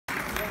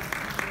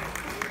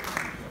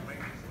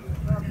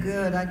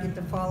good. I get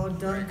to follow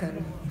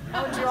Duncan.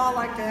 How would you all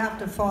like to have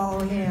to follow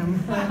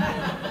him?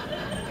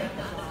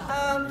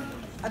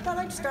 I thought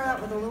I'd start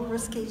out with a little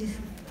risky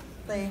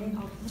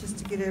thing, just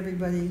to get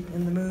everybody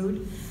in the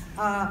mood.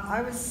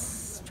 I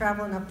was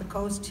traveling up the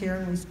coast here,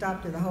 and we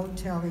stopped at a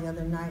hotel the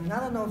other night. And I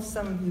don't know if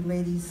some of you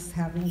ladies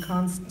have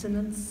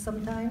incontinence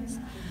sometimes,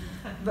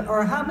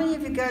 or how many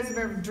of you guys have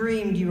ever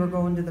dreamed you were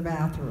going to the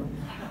bathroom?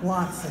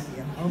 Lots of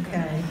you,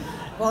 okay.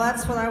 Well,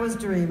 that's what I was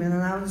dreaming,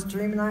 and I was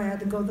dreaming I had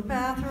to go to the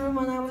bathroom,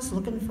 and I was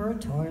looking for a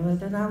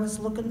toilet, and I was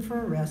looking for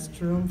a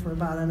restroom for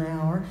about an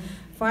hour.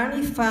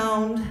 Finally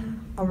found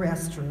a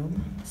restroom,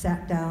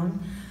 sat down,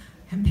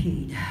 and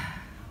peed.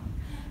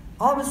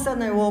 All of a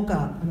sudden I woke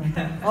up, and I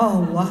thought,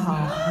 oh,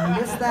 wow, I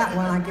missed that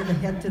one. I get to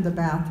head to the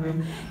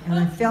bathroom, and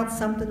I felt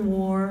something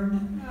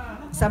warm,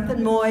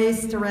 something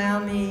moist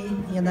around me,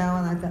 you know,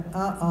 and I thought,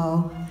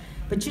 uh-oh.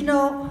 But you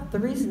know, the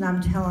reason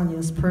I'm telling you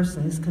this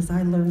personally is because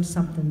I learned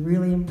something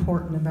really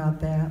important about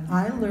that.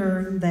 I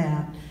learned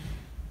that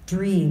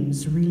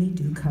dreams really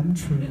do come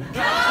true.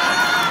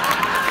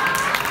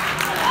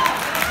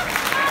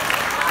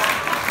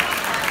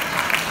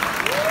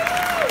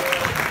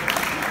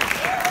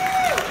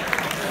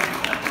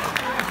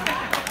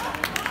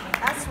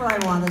 That's what I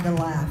wanted to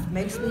laugh.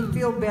 Makes me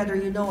feel better.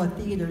 You know, a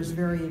theater is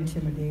very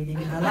intimidating.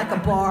 I like a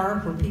bar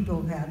where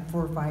people have had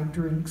 4 or 5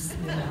 drinks,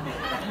 you know.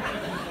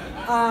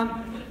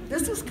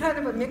 This is kind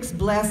of a mixed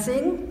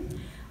blessing.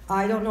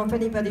 I don't know if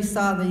anybody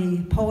saw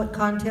the poet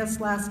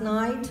contest last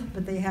night,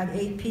 but they had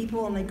 8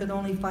 people and they could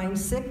only find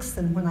 6.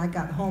 And when I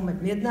got home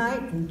at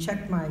midnight and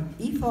checked my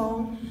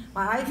iPhone,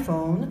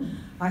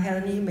 I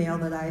had an email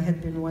that I had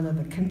been one of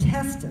the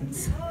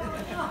contestants.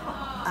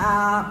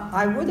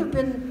 I would have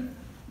been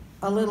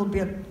a little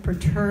bit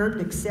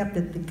perturbed, except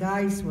that the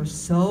guys were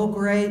so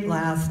great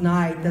last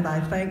night that I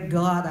thank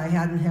God I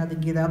hadn't had to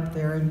get up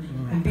there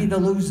and be the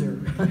loser.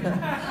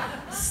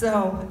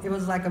 So it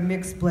was like a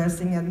mixed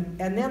blessing,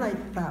 and then I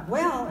thought,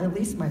 well, at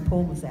least my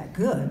poem was that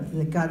good.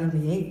 It got in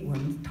the 8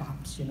 one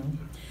tops, you know.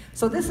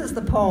 So this is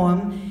the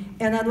poem,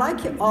 and I'd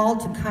like you all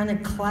to kind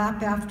of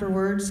clap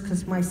afterwards,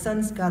 because my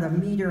son's got a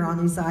meter on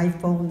his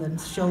iPhone that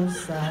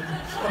shows the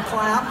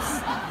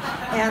claps.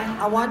 And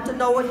I want to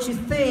know what you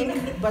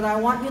think, but I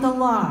want you to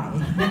lie,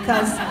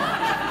 because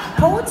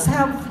poets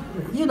have,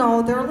 you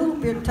know, they're a little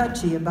bit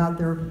touchy about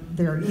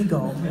their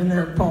ego in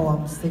their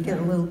poems. They get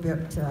a little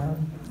bit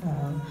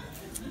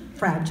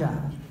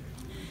fragile.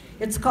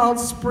 It's called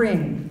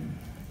Spring.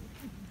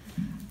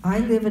 I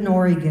live in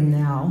Oregon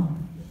now.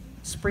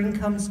 Spring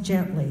comes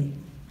gently.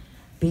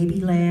 Baby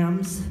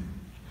lambs,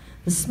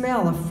 the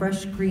smell of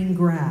fresh green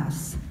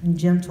grass, and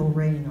gentle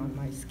rain on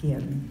my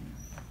skin.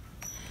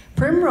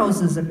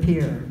 Primroses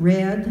appear,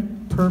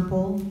 red,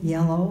 purple,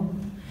 yellow,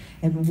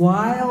 and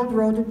wild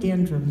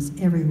rhododendrons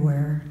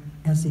everywhere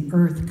as the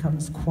earth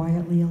comes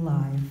quietly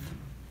alive.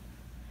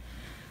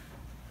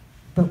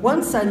 But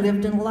once I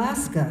lived in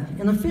Alaska,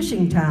 in a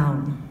fishing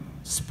town.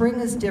 Spring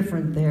is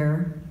different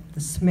there. The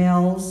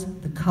smells,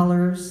 the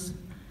colors,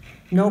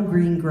 no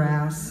green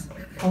grass,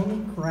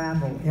 only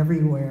gravel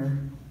everywhere.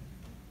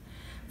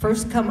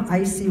 First come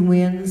icy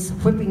winds,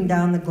 whipping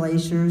down the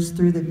glaciers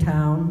through the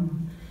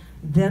town.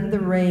 Then the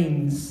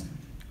rains.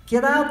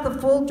 Get out the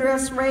full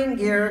dress rain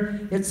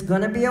gear. It's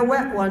gonna be a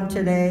wet one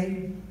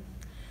today.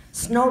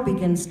 Snow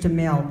begins to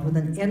melt with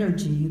an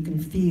energy you can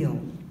feel.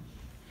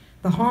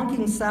 The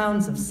honking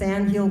sounds of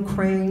sandhill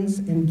cranes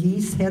and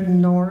geese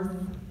heading north.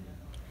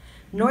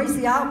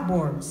 Noisy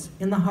outboards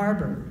in the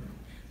harbor.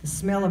 The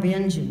smell of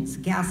engines,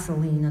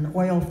 gasoline, and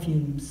oil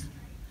fumes.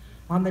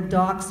 On the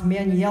docks,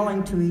 men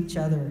yelling to each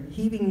other,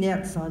 heaving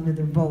nets onto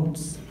their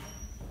boats.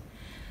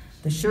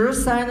 The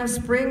surest sign of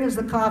spring is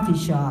the coffee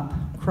shop,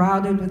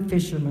 crowded with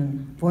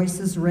fishermen,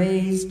 voices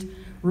raised,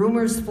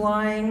 rumors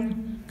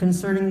flying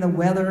concerning the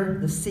weather,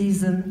 the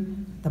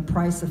season, the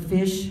price of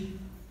fish.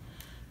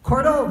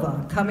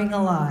 Cordova coming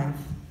alive.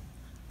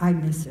 I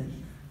miss it.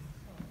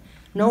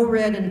 No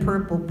red and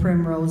purple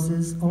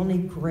primroses, only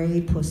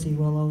gray pussy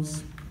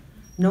willows.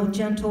 No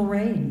gentle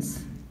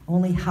rains,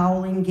 only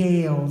howling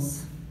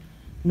gales.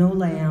 No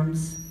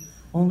lambs,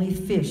 only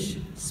fish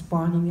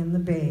spawning in the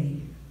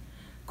bay.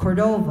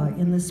 Cordova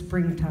in the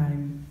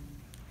springtime.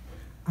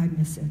 I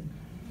miss it.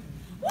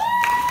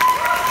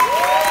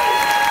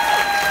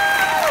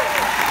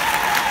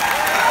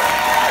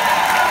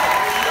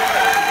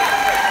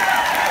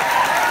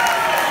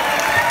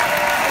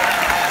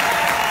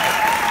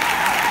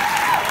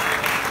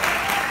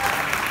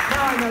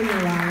 Now I know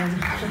you're lying.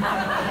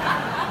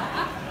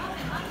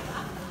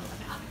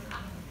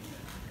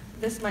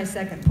 This is my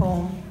second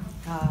poem.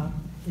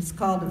 It's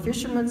called A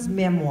Fisherman's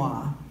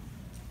Memoir.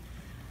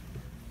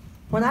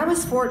 When I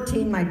was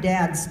 14, my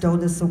dad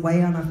stowed us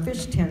away on a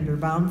fish tender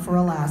bound for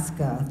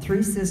Alaska,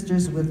 3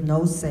 sisters with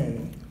no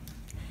say.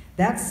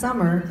 That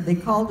summer, they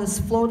called us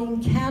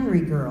floating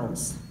cannery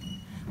girls.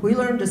 We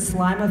learned to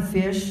slime a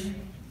fish,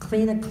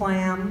 clean a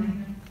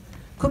clam,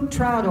 cook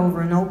trout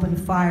over an open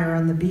fire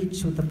on the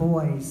beach with the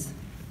boys.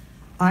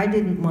 I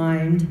didn't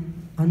mind.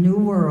 A new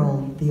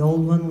world the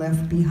old one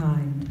left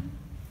behind.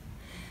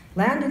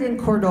 Landed in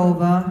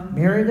Cordova,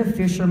 married a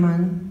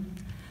fisherman.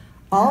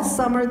 All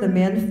summer the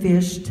men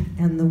fished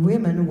and the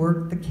women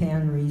worked the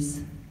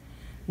canneries.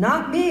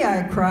 Not me,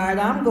 I cried,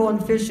 I'm going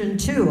fishing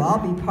too.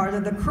 I'll be part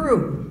of the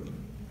crew.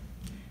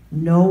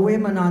 No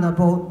women on a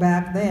boat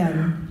back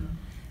then.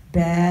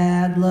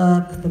 Bad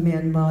luck, the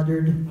men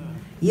muttered.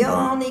 You'll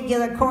only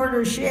get a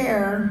quarter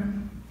share.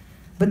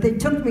 But they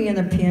took me in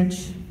a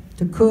pinch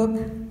to cook,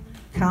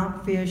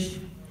 count fish,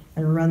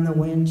 and run the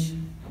winch.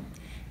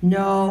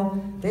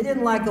 No, they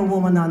didn't like a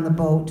woman on the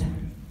boat.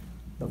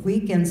 But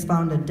weekends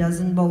found a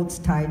dozen boats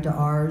tied to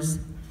ours,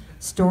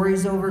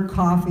 stories over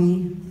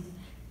coffee,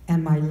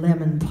 and my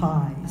lemon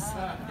pies.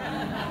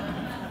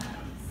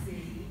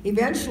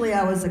 Eventually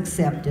I was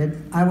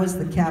accepted. I was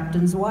the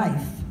captain's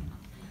wife.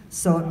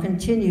 So it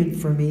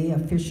continued for me, a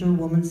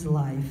fisherwoman's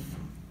life.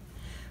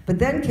 But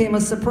then came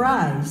a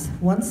surprise.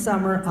 One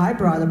summer I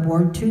brought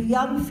aboard 2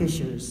 young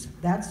fishers.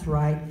 That's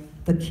right,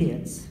 the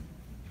kids.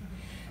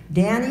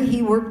 Danny,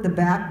 he worked the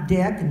back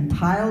deck and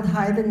piled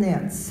high the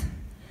nets.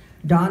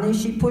 Donnie,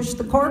 she pushed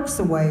the corks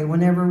away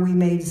whenever we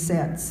made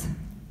sets.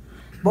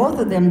 Both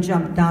of them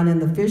jumped down in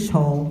the fish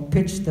hole,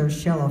 pitched their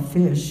shell of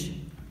fish.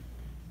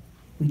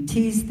 We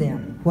teased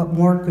them. What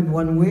more could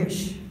one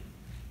wish?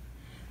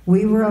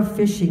 We were a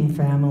fishing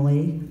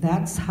family.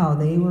 That's how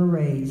they were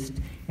raised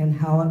and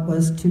how it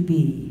was to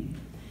be.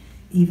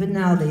 Even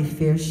now they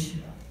fish.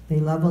 They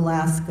love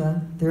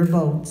Alaska, their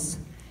boats,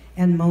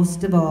 and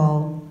most of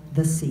all,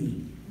 the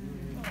sea.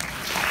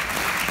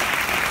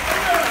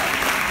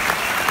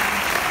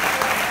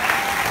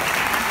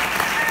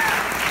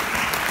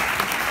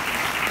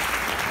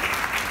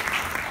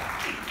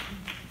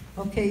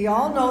 Okay, you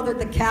all know that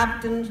the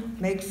captain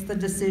makes the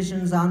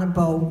decisions on a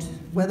boat,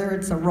 whether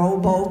it's a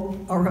rowboat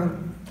or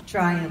a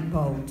giant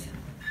boat.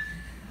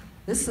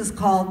 This is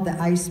called the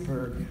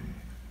iceberg.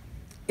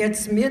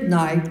 It's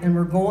midnight and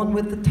we're going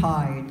with the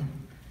tide.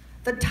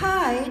 The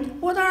tide?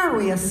 What are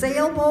we, a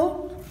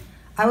sailboat?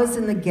 I was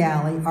in the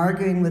galley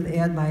arguing with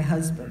Ed, my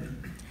husband.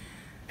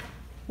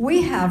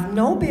 We have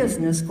no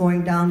business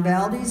going down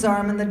Valdez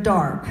Arm in the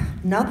dark.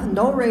 Nothing,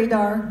 no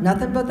radar,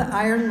 nothing but the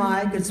iron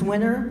mag. It's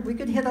winter. We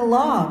could hit a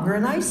log or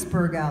an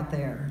iceberg out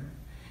there.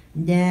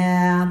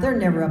 Nah, they're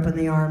never up in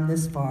the arm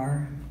this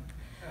far.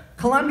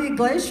 Columbia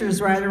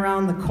Glacier's right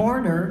around the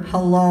corner.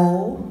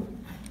 Hello?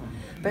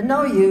 But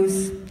no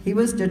use. He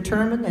was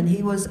determined and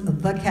he was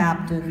the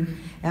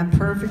captain and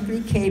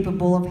perfectly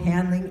capable of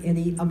handling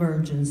any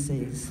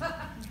emergencies.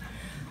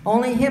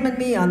 Only him and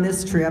me on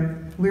this trip.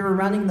 We were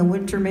running the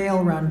winter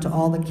mail run to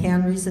all the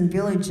canneries and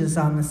villages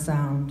on the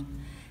Sound.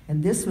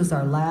 And this was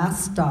our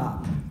last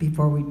stop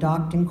before we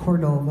docked in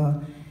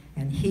Cordova,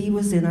 and he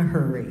was in a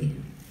hurry.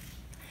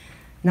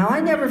 Now,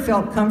 I never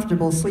felt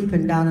comfortable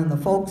sleeping down in the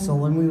forecastle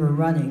when we were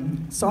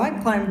running, so I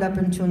climbed up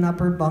into an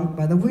upper bunk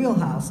by the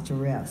wheelhouse to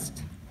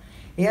rest.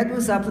 Ed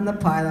was up in the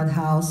pilot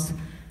house,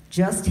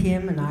 just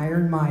him and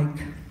Iron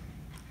Mike.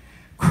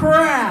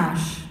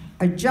 Crash!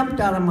 I jumped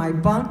out of my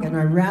bunk and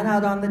I ran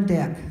out on the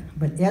deck,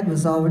 but Ed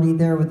was already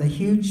there with a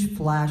huge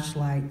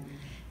flashlight,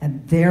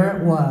 and there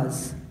it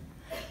was,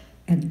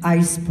 an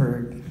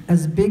iceberg,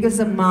 as big as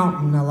a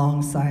mountain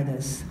alongside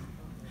us.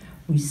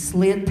 We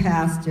slid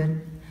past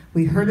it.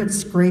 We heard it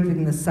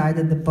scraping the side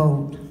of the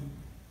boat.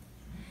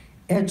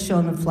 Ed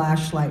shone a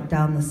flashlight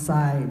down the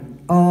side.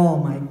 Oh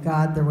my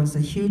God, there was a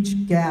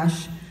huge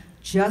gash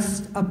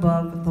just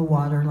above the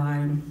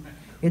waterline.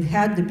 It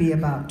had to be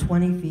about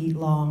 20 feet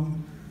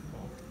long.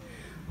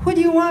 What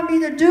do you want me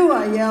to do?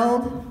 I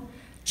yelled.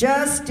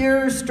 Just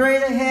steer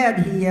straight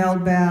ahead, he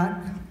yelled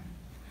back.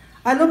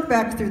 I looked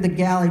back through the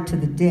galley to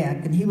the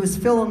deck, and he was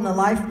filling the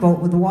lifeboat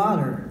with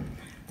water.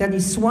 Then he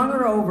swung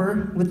her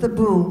over with the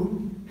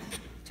boom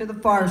to the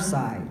far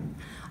side.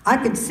 I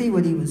could see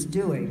what he was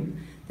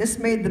doing. This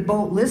made the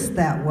boat list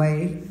that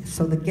way,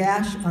 so the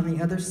gash on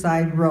the other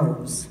side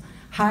rose,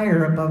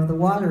 higher above the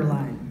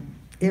waterline.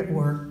 It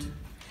worked.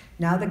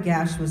 Now the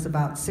gash was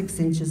about 6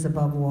 inches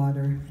above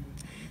water.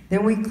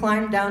 Then we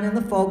climbed down in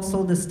the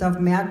forecastle to stuff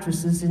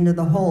mattresses into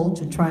the hole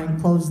to try and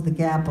close the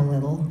gap a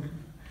little.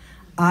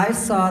 I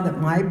saw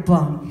that my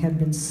bunk had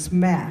been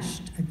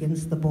smashed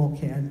against the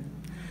bulkhead.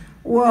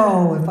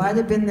 Whoa, if I'd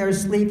have been there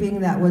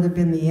sleeping, that would have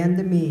been the end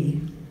of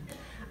me.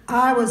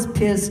 I was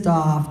pissed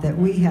off that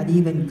we had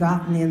even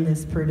gotten in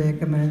this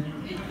predicament.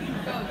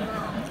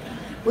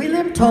 We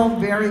limped home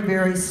very,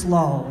 very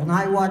slow, and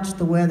I watched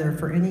the weather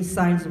for any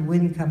signs of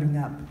wind coming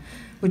up,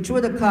 which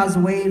would have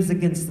caused waves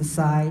against the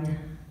side.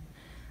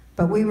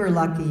 But we were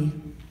lucky.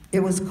 It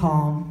was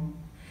calm.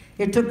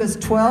 It took us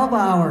 12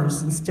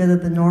 hours instead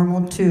of the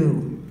normal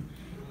 2.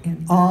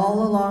 And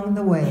all along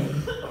the way,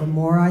 the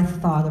more I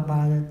thought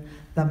about it,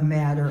 the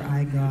madder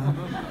I got.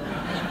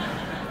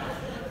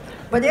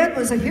 But Ed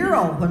was a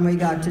hero when we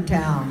got to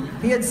town.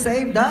 He had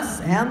saved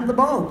us and the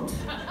boat.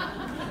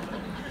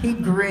 He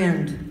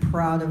grinned,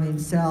 proud of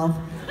himself.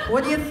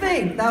 What do you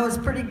think? That was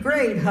pretty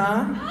great,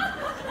 huh?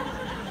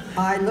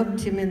 I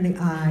looked him in the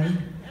eye.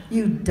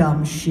 You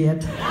dumb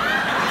shit.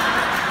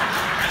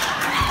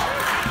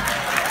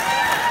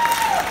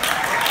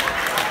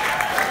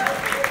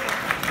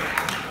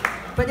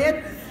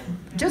 But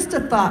just a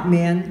thought,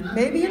 man.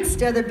 Maybe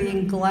instead of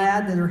being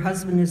glad that her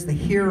husband is the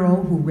hero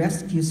who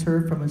rescues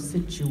her from a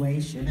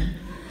situation,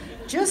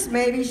 just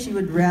maybe she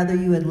would rather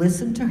you had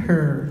listened to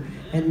her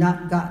and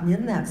not gotten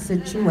in that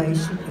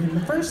situation in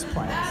the first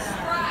place.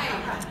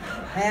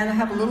 And I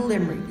have a little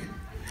limerick.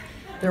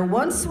 There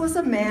once was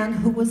a man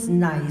who was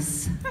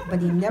nice,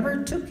 but he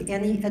never took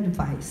any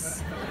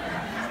advice.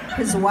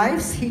 His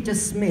wives he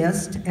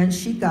dismissed, and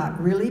she got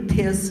really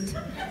pissed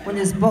when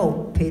his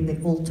boat paid the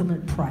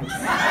ultimate price.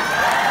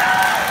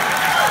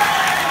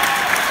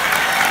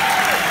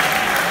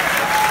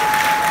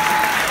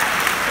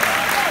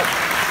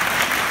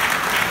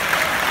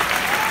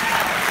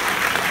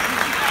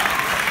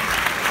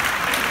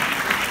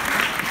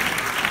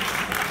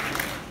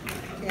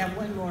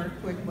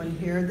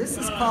 Here. This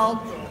is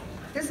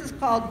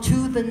called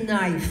To the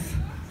Knife.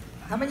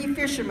 How many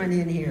fishermen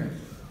in here?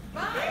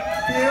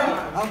 Few?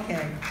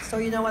 Okay, so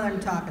you know what I'm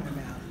talking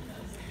about.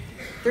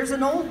 There's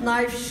an old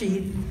knife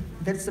sheath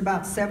that's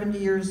about 70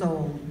 years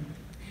old.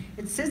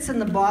 It sits in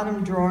the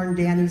bottom drawer in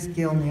Danny's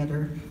gill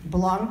knitter. It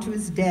belonged to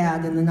his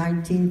dad in the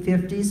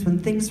 1950s when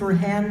things were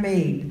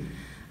handmade.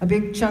 A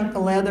big chunk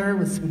of leather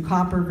with some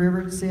copper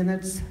rivets in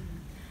it,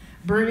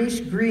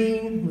 burnished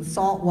green with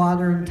salt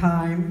water and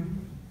thyme.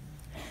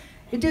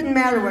 It didn't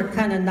matter what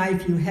kind of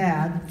knife you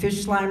had,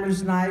 fish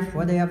slimer's knife,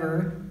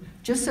 whatever,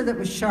 just that it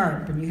was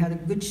sharp and you had a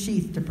good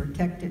sheath to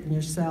protect it and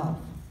yourself.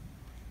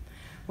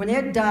 When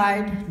Ed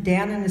died,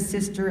 Dan and his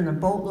sister and a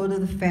boatload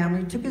of the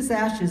family took his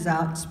ashes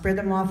out and spread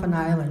them off an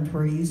island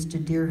where he used to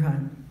deer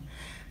hunt.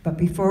 But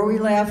before we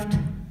left,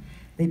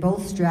 they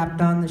both strapped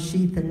on the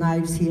sheath and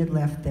knives he had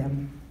left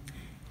them.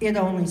 It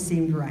only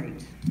seemed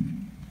right.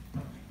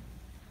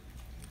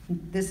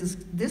 This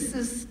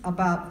is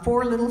about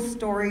 4 little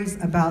stories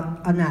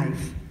about a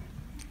knife.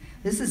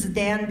 This is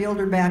Dan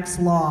Bilderback's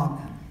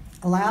log.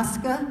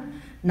 Alaska,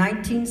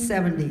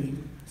 1970,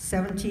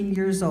 17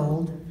 years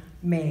old,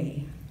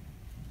 May.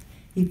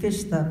 He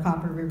fished the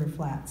Copper River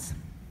Flats.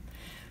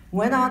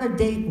 Went on a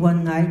date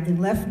one night and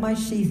left my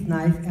sheath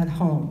knife at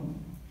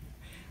home.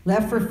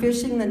 Left for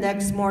fishing the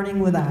next morning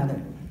without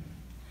it.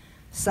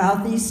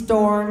 Southeast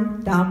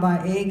storm down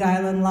by Egg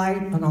Island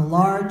Light on a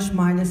large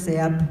minus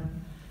ebb.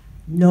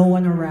 No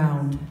one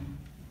around.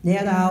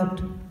 Net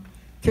out,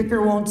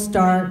 kicker won't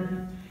start,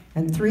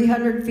 and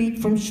 300 feet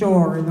from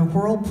shore in the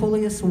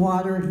whirlpooliest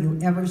water you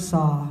ever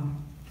saw.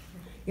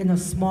 In a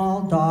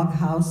small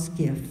doghouse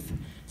skiff,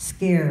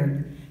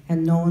 scared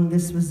and knowing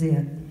this was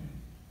it.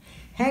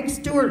 Hank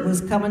Stewart was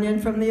coming in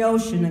from the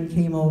ocean and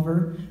came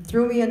over,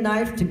 threw me a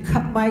knife to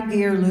cut my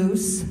gear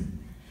loose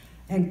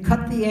and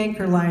cut the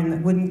anchor line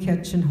that wouldn't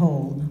catch and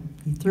hold.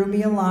 He threw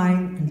me a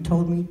line and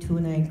towed me to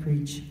an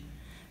anchorage.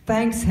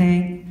 Thanks,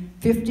 Hank.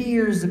 50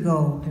 years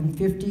ago, and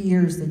 50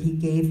 years that he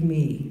gave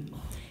me.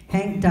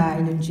 Hank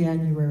died in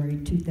January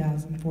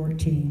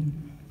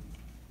 2014.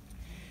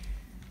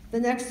 The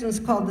next one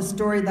is called The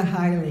Story of the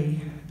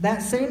Hylee.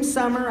 That same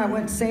summer, I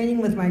went sailing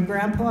with my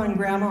grandpa and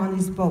grandma on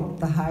his boat,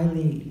 the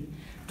Hylee.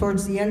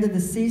 Towards the end of the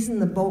season,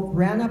 the boat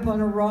ran up on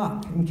a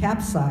rock and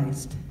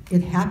capsized.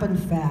 It happened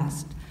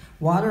fast.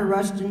 Water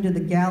rushed into the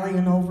galley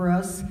and over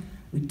us.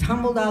 We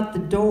tumbled out the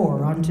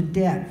door onto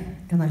deck,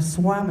 and I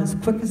swam as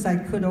quick as I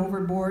could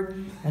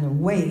overboard and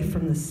away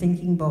from the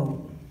sinking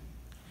boat.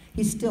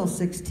 He's still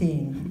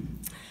 16.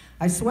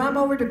 I swam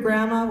over to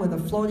Grandma with a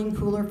floating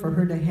cooler for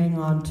her to hang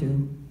on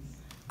to.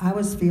 I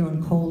was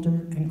feeling colder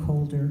and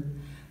colder.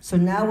 So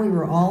now we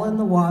were all in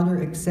the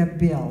water except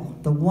Bill,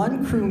 the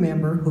one crew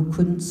member who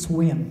couldn't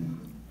swim.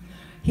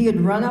 He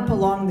had run up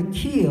along the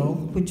keel,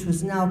 which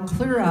was now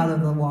clear out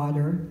of the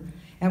water,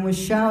 and was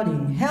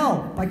shouting,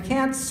 "Help, I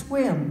can't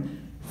swim.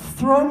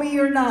 Throw me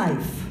your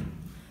knife."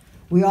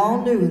 We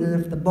all knew that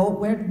if the boat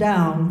went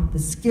down, the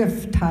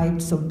skiff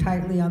tied so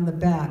tightly on the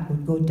back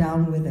would go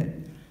down with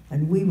it,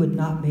 and we would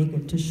not make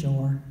it to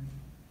shore.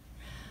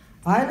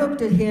 I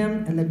looked at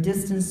him and the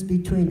distance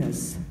between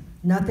us,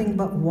 nothing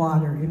but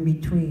water in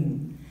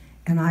between,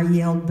 and I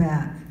yelled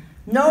back,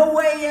 "No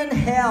way in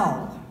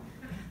hell!"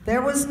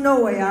 There was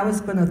no way I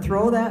was going to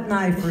throw that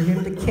knife for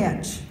him to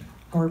catch,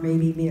 or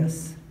maybe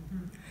miss.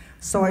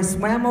 So I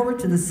swam over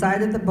to the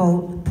side of the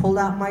boat, pulled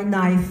out my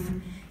knife,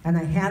 and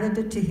I handed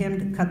it to him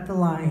to cut the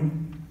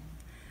line.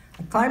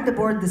 I climbed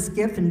aboard the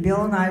skiff, and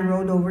Bill and I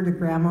rowed over to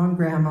Grandma and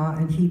Grandma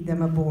and heaved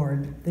them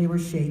aboard. They were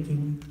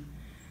shaking.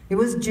 It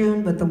was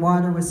June, but the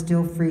water was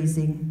still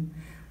freezing.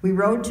 We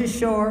rowed to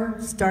shore,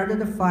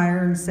 started a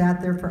fire, and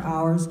sat there for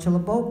hours till a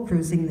boat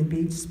cruising the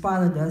beach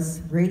spotted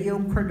us,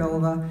 radioed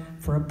Cordova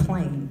for a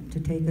plane to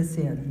take us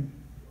in.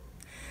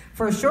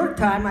 For a short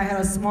time, I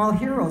had a small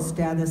hero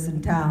status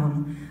in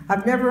town.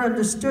 I've never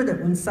understood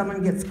it when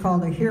someone gets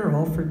called a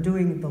hero for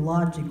doing the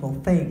logical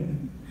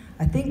thing.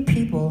 I think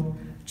people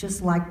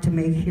just like to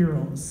make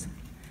heroes.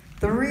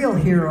 The real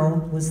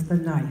hero was the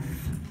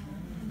knife.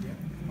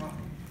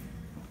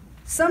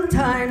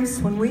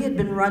 Sometimes, when we had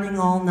been running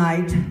all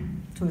night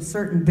to a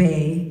certain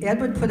bay,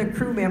 Ed would put a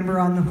crew member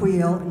on the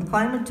wheel and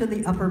climb into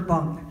the upper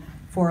bunk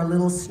for a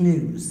little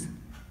snooze.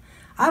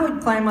 I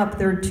would climb up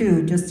there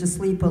too, just to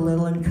sleep a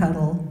little and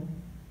cuddle.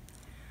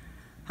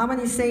 How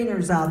many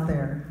seiners out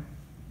there?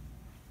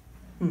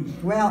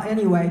 Well,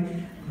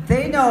 anyway,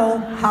 they know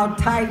how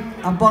tight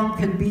a bunk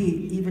can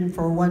be, even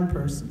for one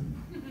person.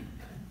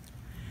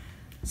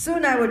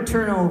 Soon I would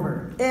turn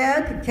over.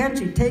 Ed, can't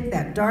you take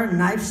that darn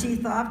knife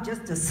sheath off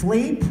just to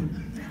sleep?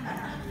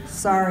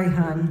 Sorry,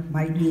 hon,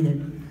 might need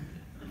it.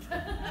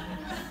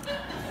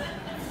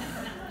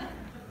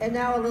 And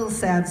now a little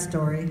sad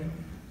story.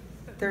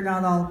 They're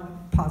not all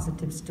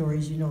positive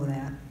stories, you know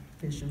that,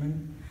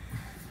 fishermen.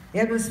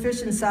 Ed was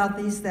fishing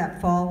southeast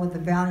that fall with the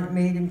Valiant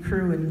Maiden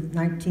crew in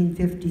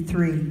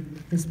 1953.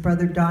 His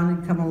brother Don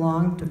had come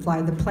along to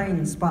fly the plane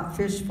and spot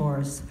fish for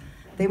us.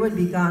 They would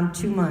be gone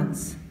 2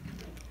 months.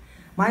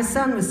 My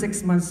son was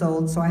 6 months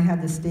old, so I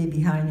had to stay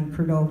behind in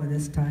Cordova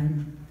this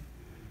time.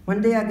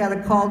 One day I got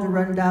a call to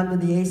run down to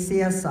the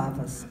ACS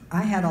office.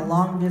 I had a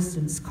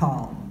long-distance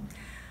call.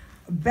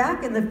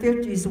 Back in the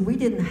 50s, we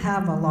didn't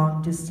have a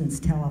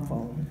long-distance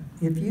telephone.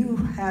 If you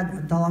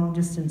had a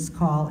long-distance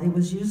call, it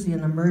was usually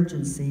an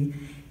emergency,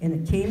 and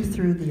it came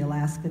through the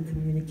Alaska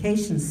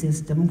Communication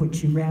System,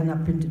 which you ran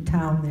up into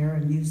town there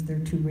and used their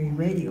two-way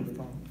radio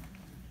phone.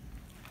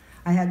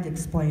 I had to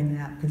explain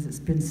that because it's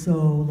been so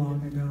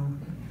long ago.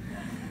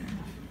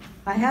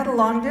 I had a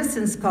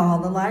long-distance call.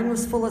 The line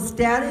was full of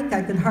static.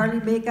 I could hardly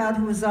make out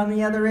who was on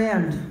the other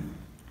end.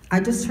 I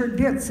just heard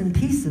bits and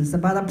pieces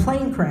about a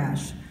plane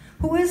crash.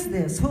 Who is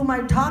this? Who am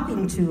I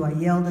talking to? I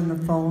yelled in the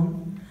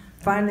phone.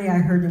 Finally, I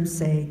heard him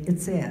say,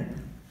 it's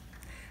Ed.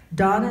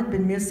 Don had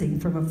been missing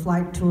from a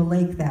flight to a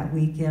lake that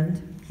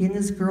weekend. He and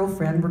his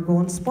girlfriend were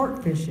going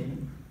sport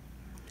fishing.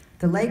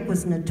 The lake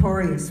was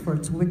notorious for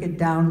its wicked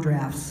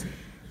downdrafts.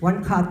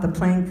 One caught the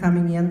plane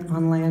coming in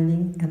on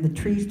landing, and the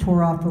tree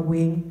tore off a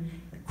wing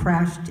and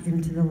crashed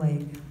into the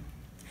lake.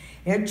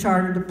 Ed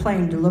chartered a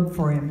plane to look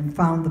for him and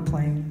found the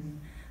plane.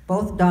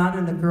 Both Don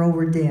and the girl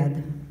were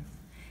dead.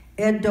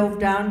 Ed dove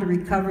down to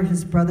recover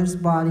his brother's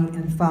body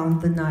and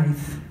found the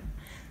knife.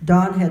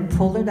 Don had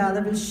pulled it out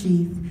of his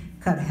sheath,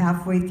 cut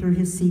halfway through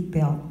his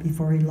seatbelt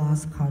before he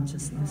lost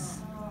consciousness.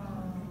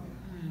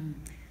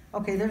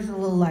 Okay, there's a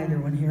little lighter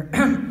one here.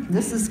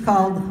 This is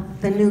called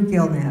the new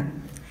gill net.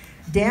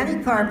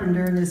 Danny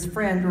Carpenter and his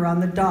friend were on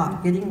the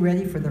dock getting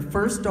ready for the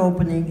first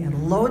opening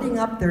and loading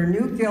up their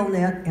new gill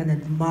net and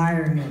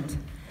admiring it.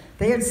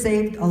 They had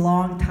saved a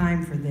long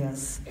time for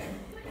this.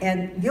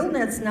 And gill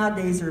nets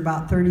nowadays are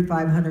about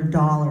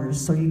 $3,500,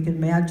 so you can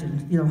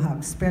imagine, how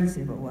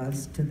expensive it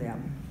was to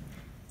them.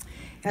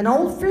 An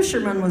old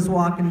fisherman was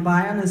walking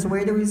by on his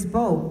way to his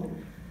boat.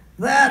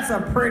 That's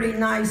a pretty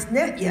nice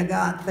net you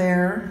got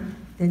there.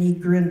 Then he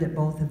grinned at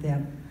both of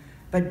them.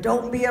 But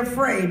don't be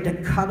afraid to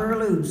cut her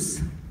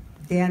loose.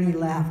 Danny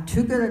laughed.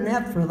 Too good a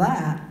net for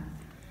that.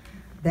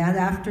 That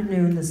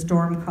afternoon, the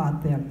storm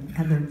caught them,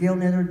 and their gill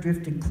netter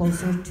drifted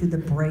closer to the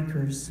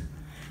breakers.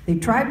 They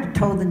tried to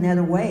tow the net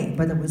away,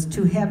 but it was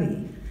too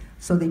heavy.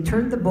 So they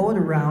turned the boat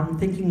around,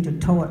 thinking to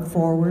tow it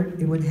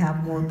forward, it would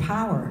have more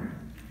power.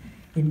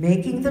 In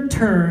making the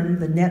turn,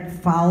 the net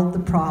fouled the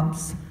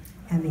props,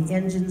 and the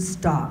engine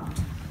stopped.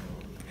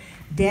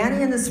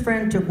 Danny and his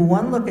friend took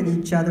one look at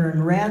each other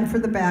and ran for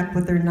the back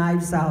with their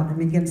knives out and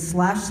began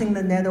slashing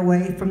the net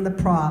away from the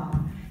prop,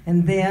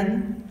 and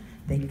then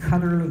they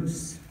cut her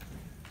loose.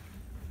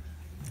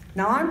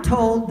 Now, I'm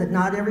told that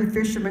not every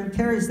fisherman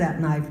carries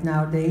that knife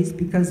nowadays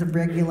because of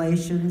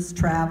regulations,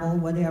 travel,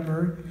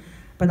 whatever.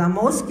 But on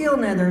most gill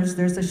netters,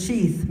 there's a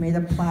sheath made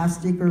of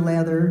plastic or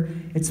leather.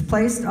 It's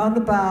placed on the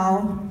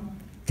bow,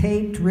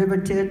 taped,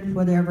 riveted,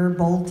 whatever,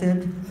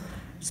 bolted.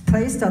 It's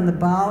placed on the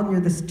bow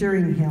near the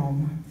steering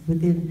helm.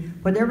 Within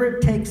whatever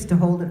it takes to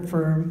hold it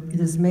firm,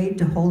 it is made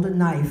to hold a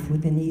knife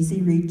within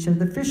easy reach of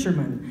the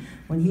fisherman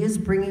when he is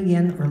bringing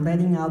in or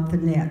letting out the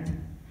net.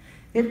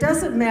 It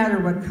doesn't matter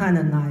what kind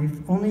of knife,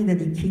 only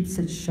that he keeps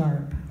it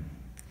sharp.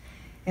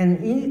 And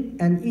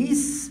an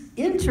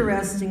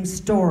interesting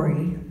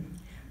story,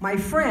 my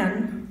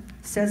friend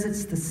says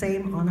it's the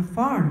same on a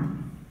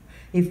farm.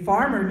 A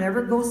farmer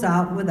never goes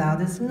out without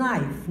his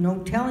knife,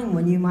 no telling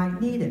when you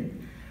might need it.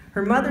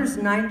 Her mother's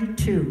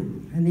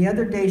 92, and the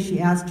other day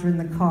she asked her in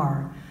the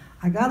car,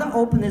 I gotta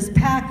open this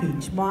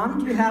package. Mom,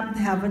 do you happen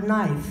to have a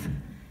knife?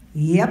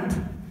 Yep.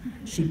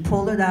 She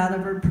pulled it out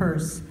of her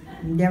purse.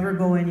 Never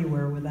go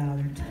anywhere without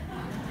it.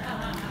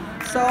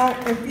 So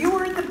if you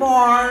were in the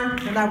bar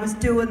and I was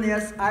doing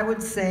this, I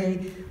would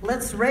say,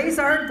 let's raise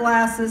our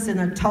glasses in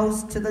a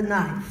toast to the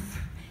knife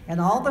and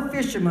all the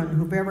fishermen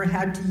who've ever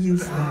had to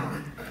use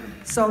them.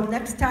 So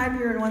next time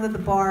you're in one of the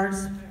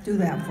bars, do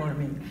that for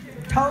me.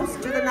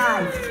 Toast to the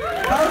knife.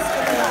 Toast to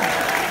the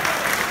knife.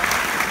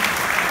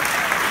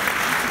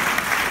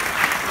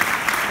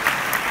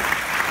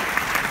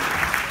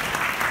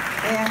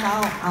 And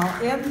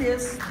I'll end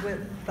this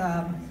with,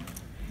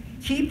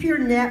 keep your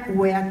net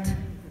wet,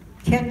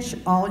 catch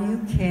all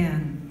you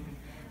can,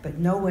 but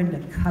know when to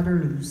cut her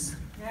loose.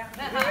 Thank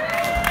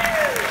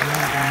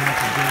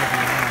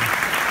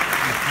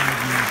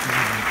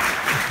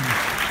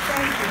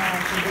you all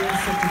for being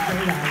such a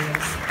great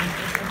audience.